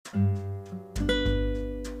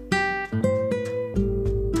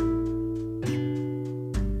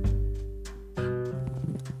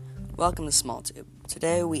Welcome to SmallTube.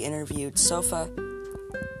 Today we interviewed Sofa.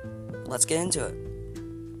 Let's get into it.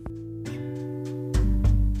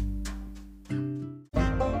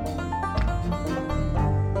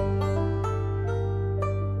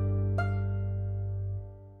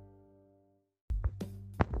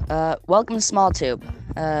 Welcome to SmallTube.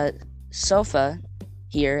 Sofa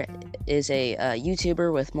here is a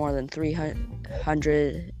YouTuber with more than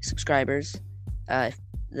 300 subscribers.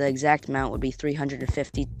 The exact amount would be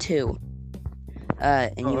 352.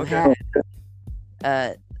 And you okay.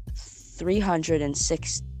 have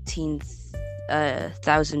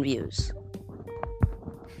 316,000 views.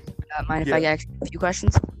 Mind if I ask a few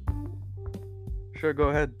questions? Sure,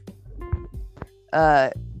 go ahead.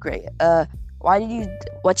 Great. Why did you?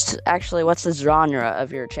 What's the genre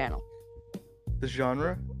of your channel? The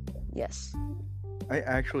genre? Yes. I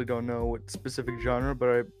actually don't know what specific genre,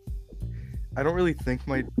 but I don't really think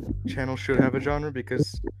my channel should have a genre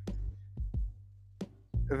because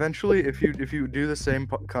eventually, if you do the same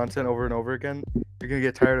content over and over again, you're gonna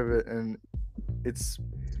get tired of it, and it's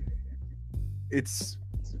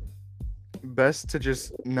best to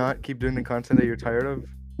just not keep doing the content that you're tired of.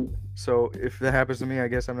 So if that happens to me, I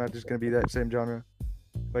guess I'm not just gonna be that same genre.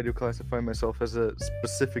 If I do classify myself as a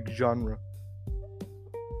specific genre.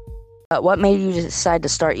 What made you decide to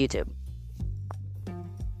start YouTube?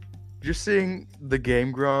 Just seeing the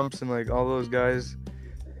Game Grumps and like all those guys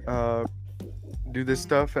do this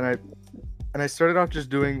stuff, and I started off just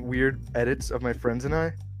doing weird edits of my friends and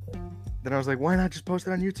I. Then I was like, why not just post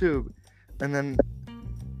it on YouTube? And then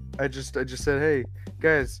I just said, hey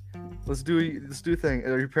guys, let's do a thing.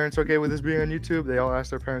 Are your parents okay with this being on YouTube? They all asked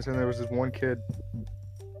their parents, and there was this one kid.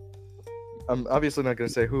 I'm obviously not gonna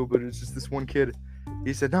say who, but it's just this one kid.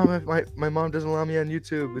 He said, no, my mom doesn't allow me on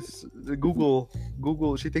YouTube. It's Google.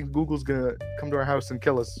 She thinks Google's gonna come to our house and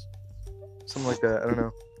kill us. Something like that. I don't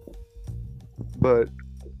know. But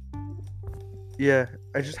yeah,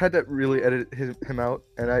 I just had to really edit him out,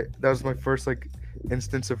 and that was my first like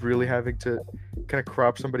instance of really having to kind of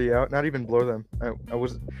crop somebody out, not even blur them. I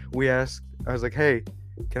was like, hey,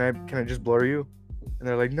 can I just blur you? And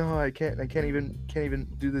they're like, no, I can't even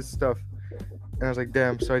do this stuff. And I was like,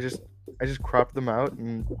 damn. So I just cropped them out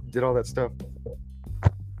and did all that stuff.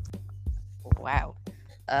 Wow.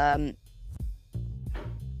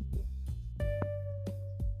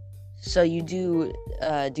 So you do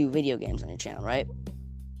video games on your channel, right?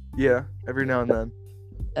 Yeah, every now and then.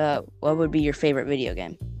 What would be your favorite video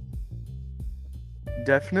game?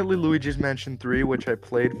 Definitely Luigi's Mansion 3, which I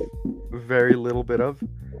played very little bit of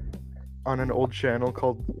on an old channel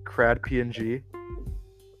called Crad PNG,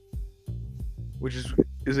 which is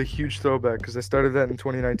a huge throwback because I started that in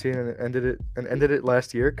 2019 and ended it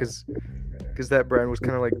last year because that brand was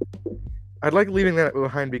kind of like, I'd like leaving that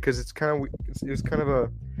behind because it was kind of a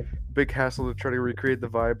big hassle to try to recreate the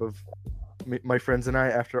vibe of my friends and I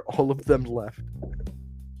after all of them left.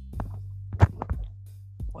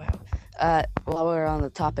 Wow. While we're on the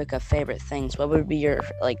topic of favorite things, what would be your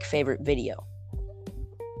favorite video?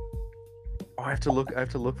 Oh, I have to look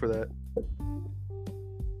for that.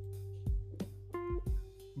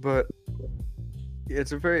 But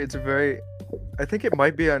it's a very I think it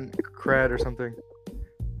might be on Crad or something.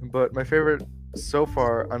 But my favorite so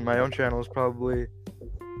far on my own channel is probably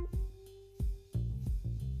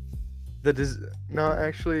I was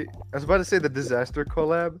about to say the Disaster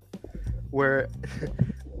collab, where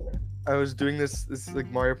I was doing this like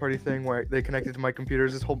Mario Party thing where they connected to my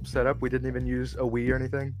computer's this whole setup. We didn't even use a Wii or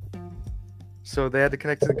anything. So they had to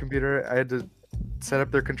connect to the computer. I had to set up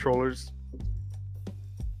their controllers.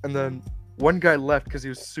 And then one guy left because he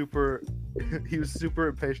was super impatient. He was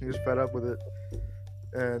fed up with it.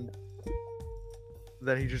 And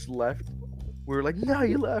then he just left. We were like, no,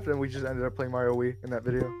 you left. And we just ended up playing Mario Wii in that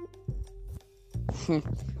video.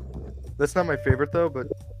 That's not my favorite though, but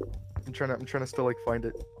I'm trying to still like find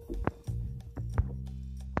it.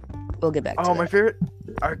 We'll get back to that. My favorite?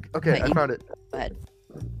 Okay, I found it. Go ahead.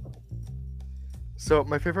 So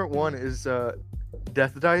my favorite one is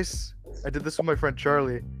Death Dice. I did this with my friend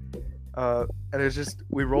Charlie. And it was just,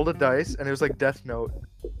 we rolled a dice and it was like Death Note.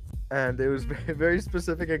 And it was very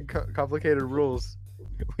specific and complicated rules.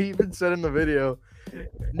 We even said in the video,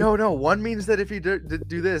 no, one means that if you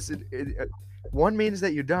do this, one means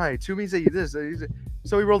that you die, two means that you this.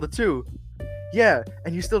 So we rolled a 2. Yeah,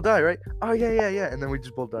 and you still die, right? Oh, yeah. And then we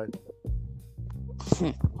just both died.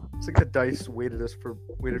 It's like the dice waited for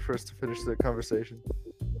us to finish the conversation.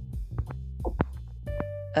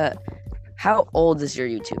 How old is your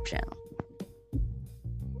YouTube channel?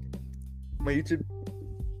 My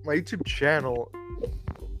YouTube channel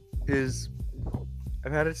is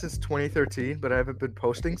I've had it since 2013, but I haven't been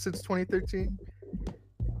posting since 2013.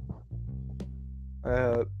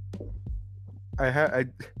 Uh, I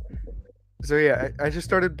so yeah, I just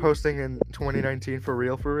started posting in 2019 for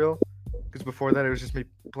real, because before that it was just me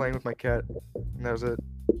playing with my cat, and that was it.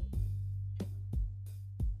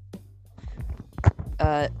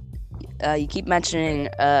 You keep mentioning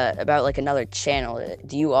about like another channel.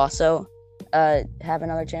 Do you also have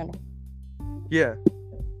another channel? Yeah,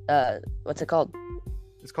 What's it called?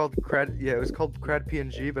 it's called Crad. Yeah, it was called Crad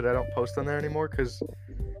PNG, but I don't post on there anymore because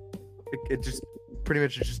it just pretty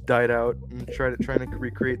much just died out, and trying to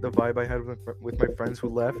recreate the vibe I had with my friends who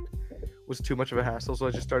left was too much of a hassle, so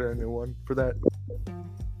I just started a new one for that.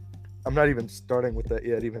 I'm not even starting with that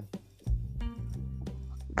yet, even.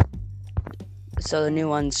 So the new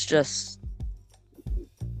one's just.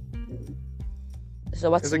 So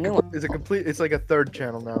what's the new one? It's a complete. It's like a third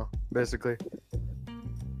channel now, basically.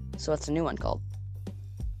 So what's the new one called?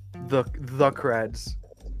 The Crads,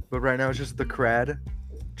 but right now it's just the Crad,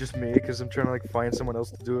 just me, because I'm trying to like find someone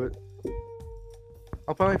else to do it.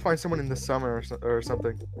 I'll probably find someone in the summer or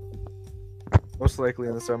something. Most likely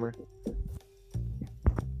in the summer.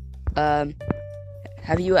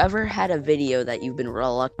 Have you ever had a video that you've been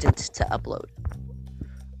reluctant to upload?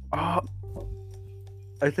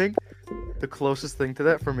 I think the closest thing to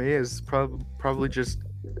that for me is probably just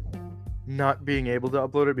not being able to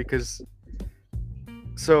upload it because.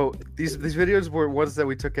 So these videos were ones that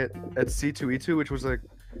we took at C2E2, which was like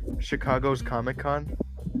Chicago's Comic-Con,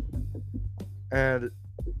 and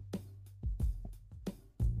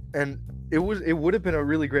it would have been a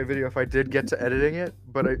really great video if I did get to editing it,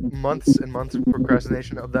 but months and months of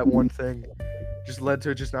procrastination of that one thing just led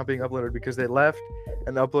to it just not being uploaded because they left,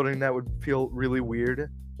 and uploading that would feel really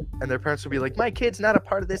weird, and their parents would be like, "My kid's not a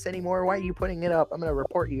part of this anymore. Why are you putting it up? I'm gonna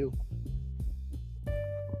report you."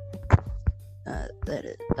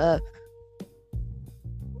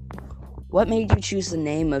 What made you choose the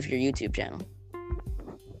name of your YouTube channel?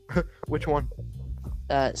 Which one?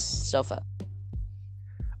 Sofa.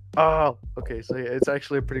 Oh, okay. So yeah, it's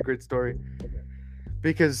actually a pretty great story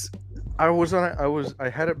because I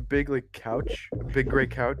had a big couch, a big gray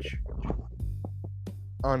couch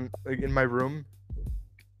in my room,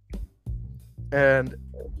 and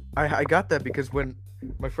I got that because when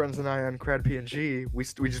my friends and I on Crad PNG, we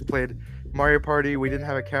just played Mario Party. We didn't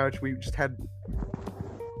have a couch. We just had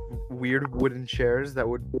weird wooden chairs that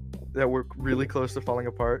were really close to falling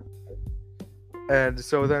apart. And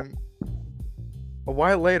so then, a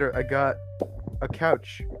while later, I got a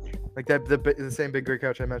couch, like that the same big gray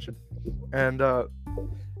couch I mentioned, and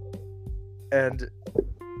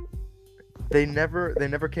they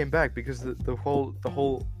never came back because the whole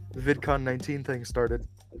VidCon 19 thing started.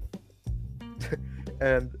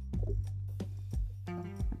 And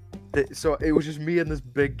so it was just me and this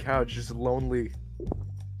big couch, just lonely.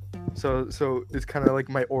 So it's kind of like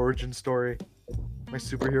my origin story, my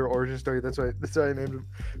superhero origin story. That's why I named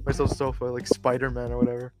myself Sofa, like Spider-Man or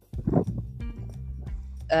whatever.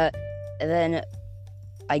 And then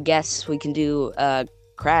I guess we can do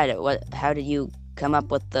Crad. How did you come up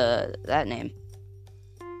with that name?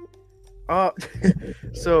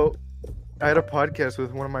 So I had a podcast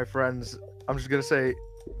with one of my friends. I'm just gonna say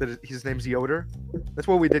that his name's Yoder. That's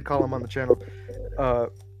what we did call him on the channel.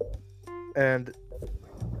 And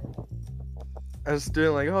I was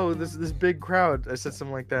doing like, oh, this big crowd. I said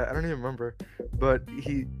something like that. I don't even remember, but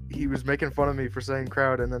he was making fun of me for saying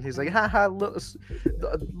crowd, and then he's like, haha, look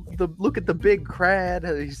at the big crowd.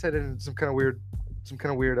 He said it in some kind of weird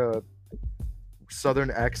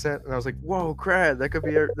southern accent, and I was like, whoa, crowd, that could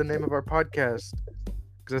be the name of our podcast,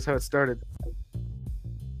 because that's how it started.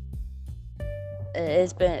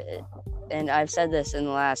 It's been, and I've said this in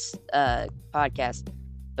the last podcast,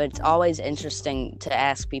 but it's always interesting to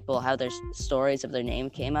ask people how their stories of their name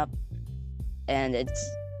came up, and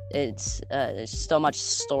it's there's so much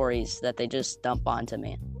stories that they just dump onto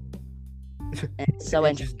me. And it's so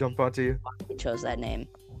interesting. Just dump onto you. I chose that name.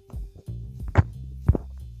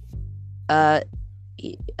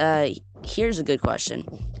 Here's a good question.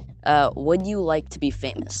 Would you like to be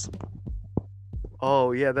famous?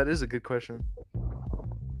 Oh yeah, that is a good question.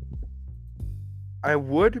 I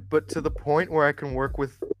would, but to the point where I can work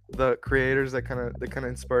with the creators that kind of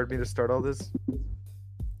inspired me to start all this.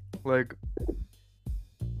 Like,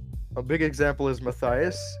 a big example is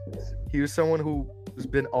Matthias. He was someone who has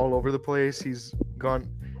been all over the place. He's gone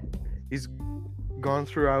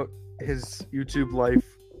throughout his YouTube life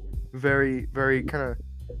very, very kind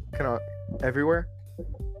of everywhere.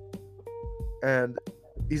 And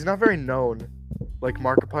he's not very known like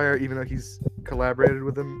Markiplier, even though he's collaborated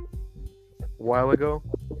with him a while ago.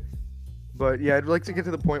 But yeah, I'd like to get to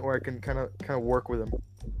the point where I can kind of work with him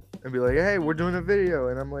and be like, hey, we're doing a video,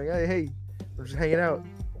 and I'm like, hey, we're just hanging out.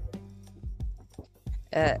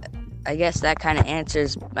 I guess that kind of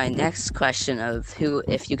answers my next question of who,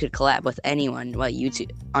 if you could collab with anyone, what YouTube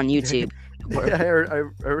on YouTube. Yeah,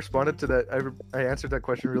 I responded to that. I answered that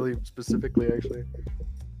question really specifically, actually.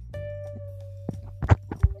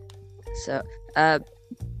 So,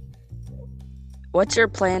 what's your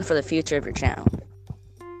plan for the future of your channel?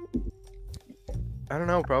 I don't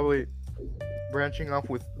know, probably branching off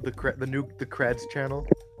with the Crads channel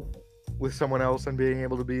with someone else and being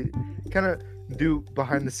able to be kind of do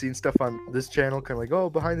behind the scenes stuff on this channel, kind of like, oh,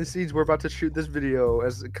 behind the scenes, we're about to shoot this video,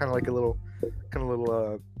 as kind of like a little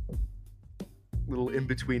in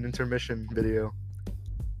between intermission video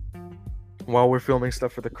while we're filming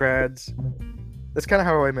stuff for the Crads. That's kind of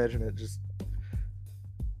how I imagine it. Just,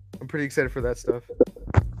 I'm pretty excited for that stuff.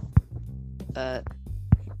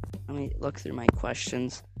 Let me look through my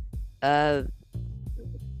questions. If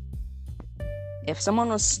someone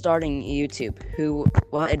was starting YouTube,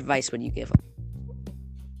 what advice would you give them?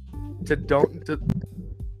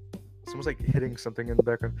 Someone's like hitting something in the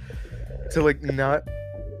background. To like not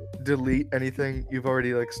delete anything you've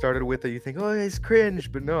already like started with that you think, oh, it's cringe,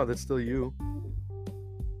 but no, that's still you.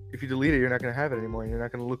 If you delete it, you're not gonna have it anymore. You're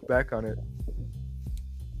not gonna look back on it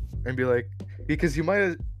and be like, because you might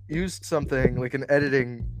have used something like an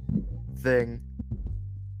editing thing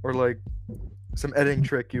or like some editing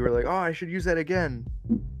trick. You were like, oh, I should use that again,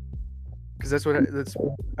 because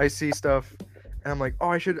I see stuff and I'm like, oh,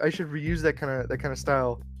 I should reuse that kind of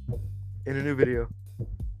style in a new video.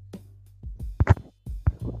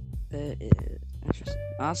 Interesting.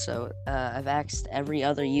 Also, I've asked every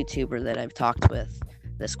other YouTuber that I've talked with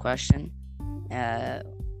this question.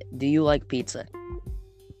 Do you like pizza?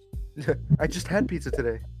 I just had pizza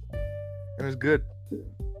today, and it was good.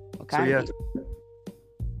 What kind of pizza?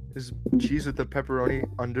 There's cheese with the pepperoni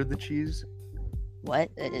under the cheese. What?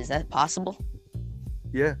 Is that possible?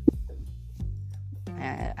 Yeah.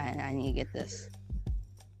 I need to get this.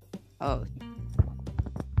 Oh.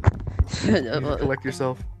 You need to collect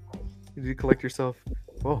yourself. You need to collect yourself.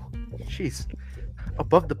 Oh, cheese.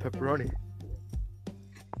 Above the pepperoni.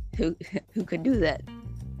 Who could do that?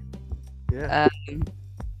 Yeah.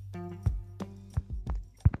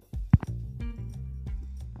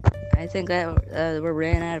 I think that we're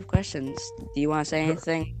running out of questions. Do you want to say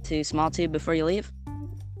anything to SmallTube before you leave?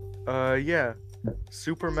 Yeah.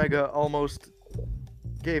 Super Mega almost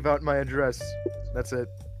gave out my address. That's it.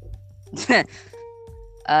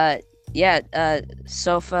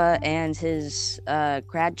 Sofa and his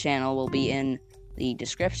Crad channel will be in the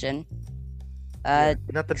description.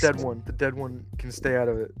 Not the dead one. The dead one can stay out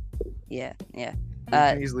of it. Yeah. You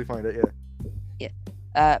can easily find it,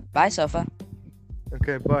 Yeah. Bye, Sofa.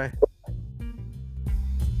 Okay, bye.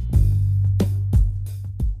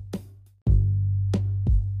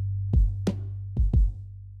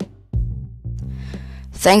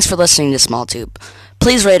 Thanks for listening to SmallTube.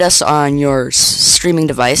 Please rate us on your streaming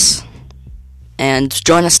device, and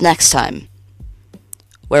join us next time,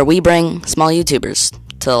 where we bring small YouTubers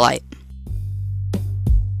to the light.